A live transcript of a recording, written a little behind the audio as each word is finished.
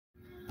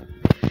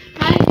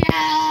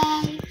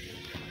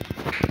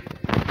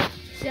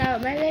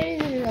My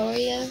name is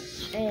Noria.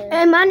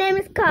 And my name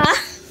is Ka.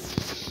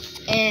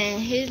 And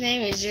his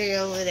name is Jerry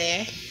over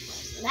there.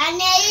 My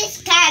name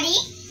is Cuddy.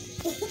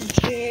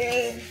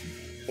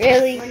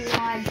 Really? No,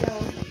 I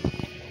don't.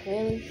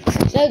 Really?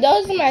 So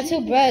those are my two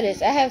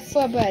brothers. I have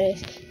 4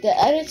 brothers. The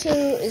other 2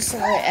 is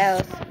somewhere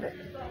else.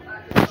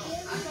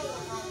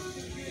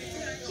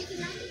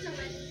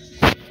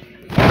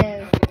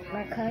 And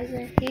my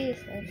cousin, he is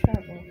in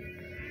trouble.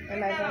 And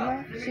my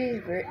grandma,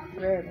 she's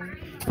grieving.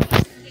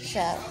 So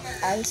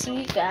I'll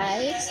see you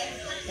guys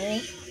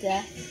in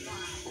the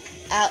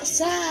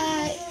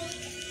outside.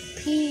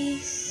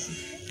 Peace.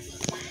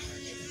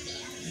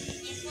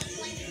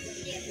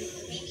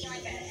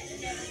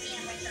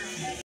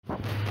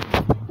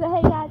 So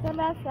hey guys, I'm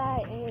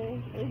outside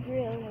and it's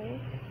grilling.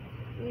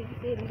 You can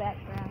see in the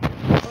background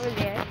over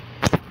there.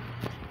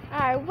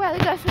 Alright, well, we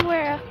got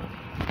somewhere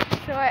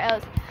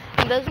else.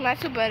 And those are my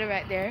 2 brothers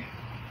right there.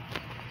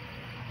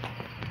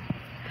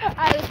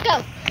 Alright, let's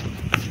go.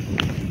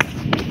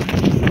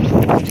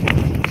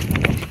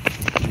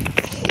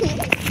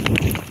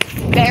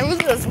 That was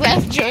just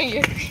West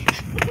Junior.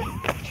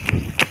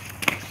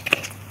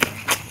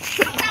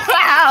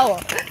 Wow.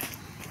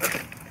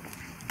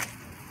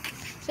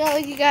 So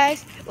you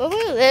guys, where we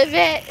live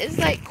at is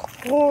like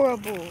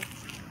horrible.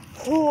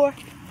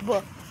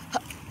 Horrible.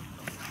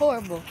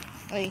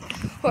 I mean,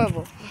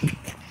 horrible.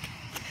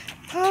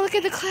 Oh, look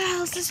at the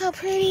clouds. They're so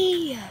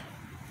pretty.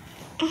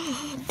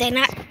 They're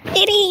not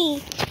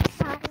pretty.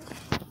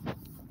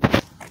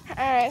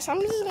 Alright, so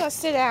I'm just going to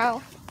sit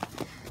down.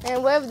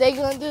 And whatever they're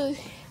going to do,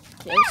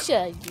 they'll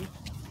show you.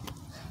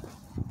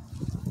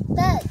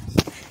 Look.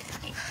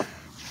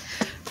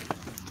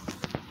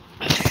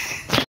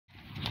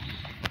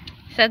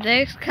 So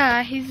there's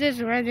Kai. He's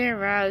just running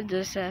around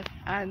doing stuff.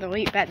 I don't know what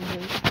he's about to do.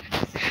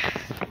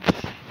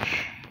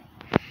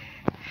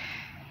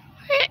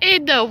 What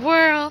in the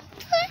world?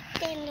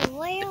 What in the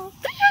world?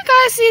 Do you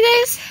guys see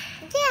this?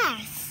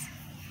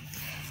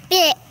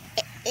 Yes.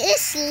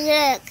 It's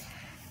look.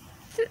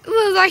 It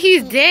looks like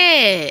he's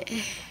dead.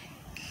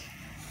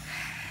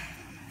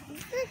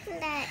 Looks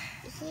like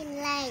he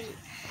like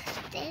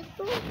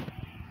stable.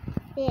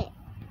 Yeah.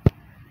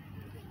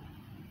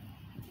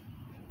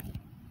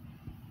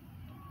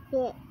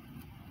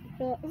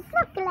 It's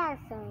a glass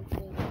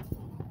something.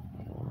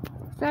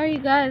 Sorry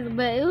guys,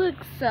 but it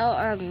looks so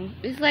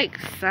it's like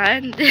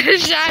sun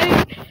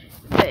shining.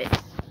 But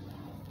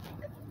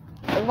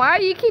why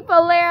do you keep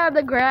a layer on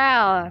the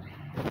ground?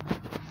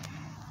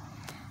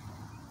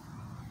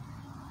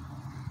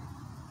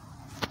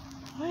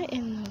 What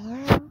in the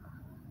world?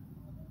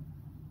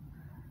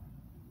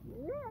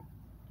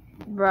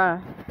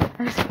 Bruh.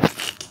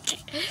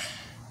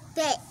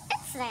 That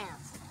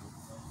sounds.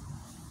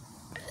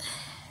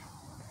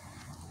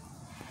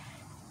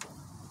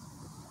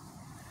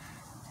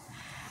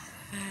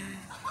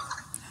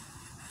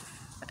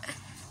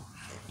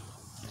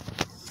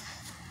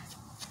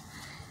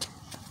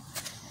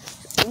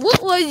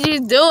 What was you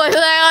doing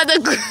laying on the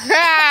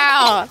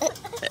ground?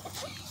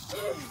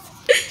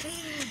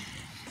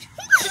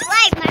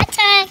 Wait, my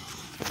turn.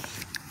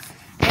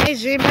 Hey,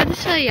 Dream, I'm about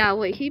to show y'all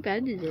what he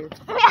about to do.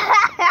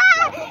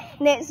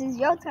 Next is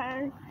your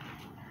turn.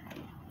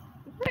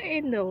 What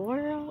in the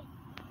world?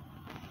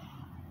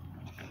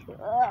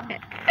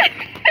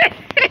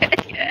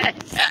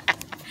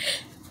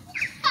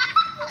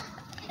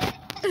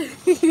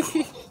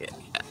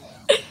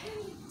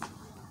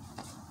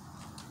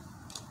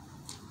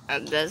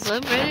 That's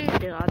what British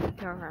do all the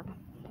time.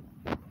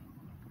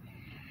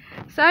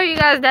 Sorry, you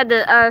guys, that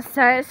the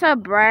sun is so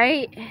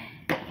bright.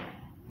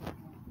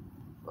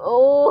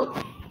 Oh,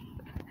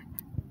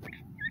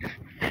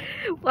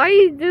 why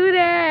you do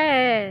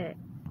that?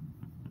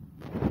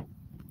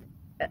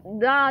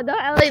 No, don't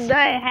act like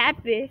that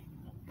happy.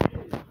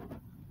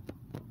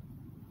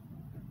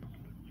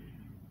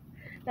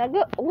 Now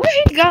go.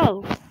 Where'd he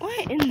go?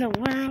 What in the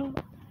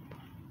world?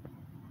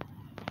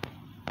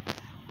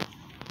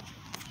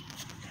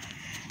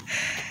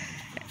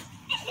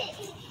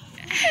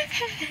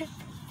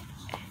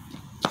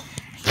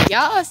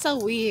 Y'all are so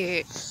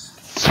weird.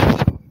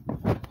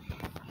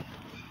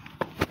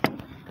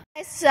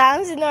 So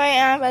I'm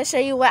going to show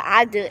you what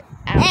I do.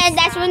 And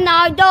that's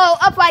Ronaldo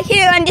up right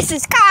here, and this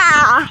is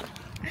Ka.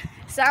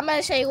 So I'm going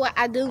to show you what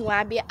I do when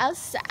I be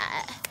outside.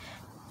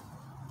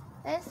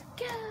 Let's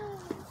go.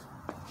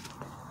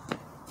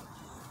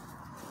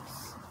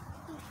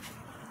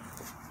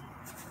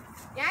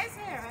 You guys see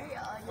it, right?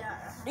 Oh,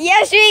 yeah.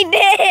 Yes, we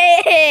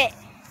did.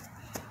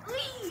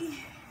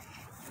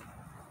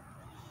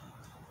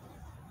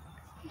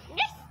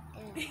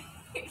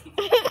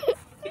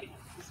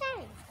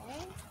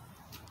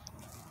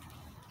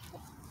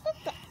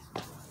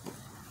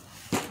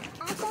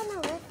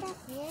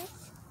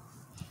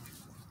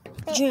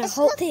 Junior,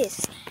 hold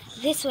this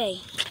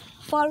way.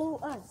 Follow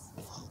us.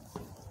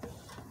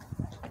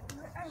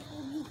 Wherever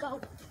you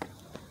go.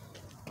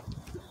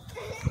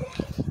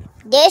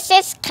 This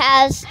is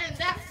Kaz. And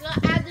that's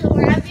what I do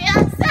when I be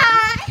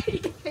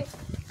outside.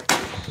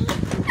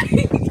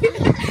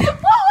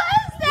 What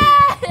was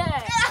that?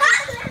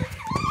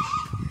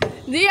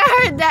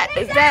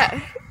 that.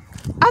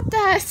 I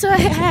thought I saw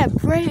it had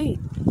braid.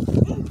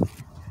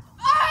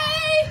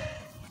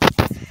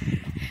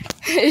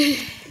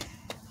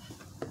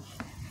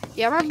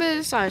 Yeah, my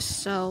business are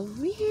so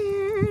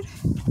weird.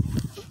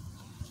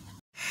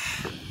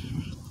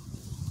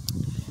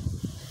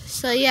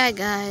 So yeah,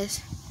 guys.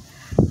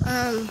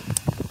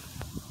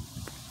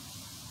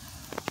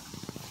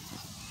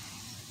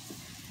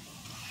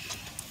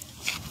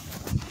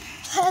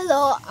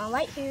 Hello, I'm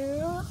right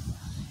here.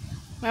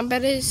 My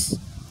bed is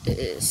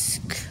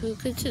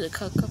cooking to the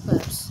Cocoa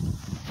Puffs.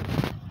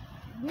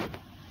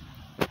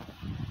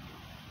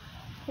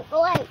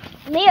 Wait,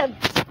 man.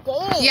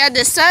 Yeah,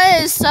 the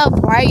sun is so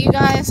bright, you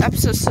guys. I'm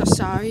so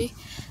sorry,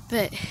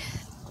 but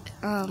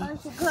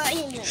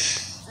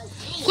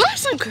we're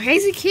some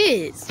crazy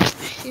kids.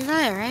 You're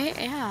right?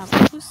 Yeah,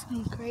 we're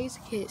some crazy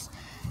kids.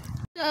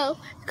 So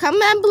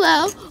comment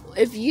below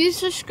if you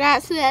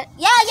subscribe to that.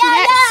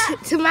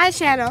 To my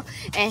channel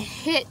and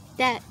hit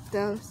that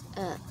thumbs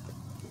up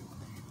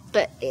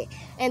button,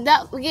 and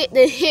don't forget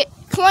to hit.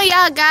 Come on,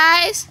 y'all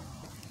guys.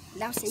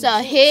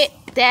 So hit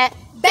that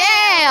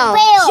bell.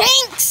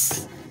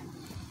 Jinx.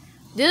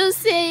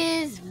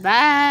 Deuces.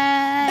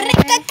 Bye.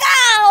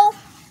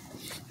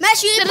 Make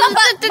sure you pop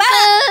up.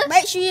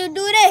 Make sure you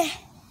do this.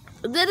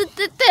 I'm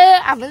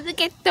gonna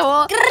get to.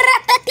 Aku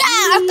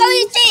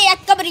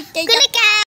berita.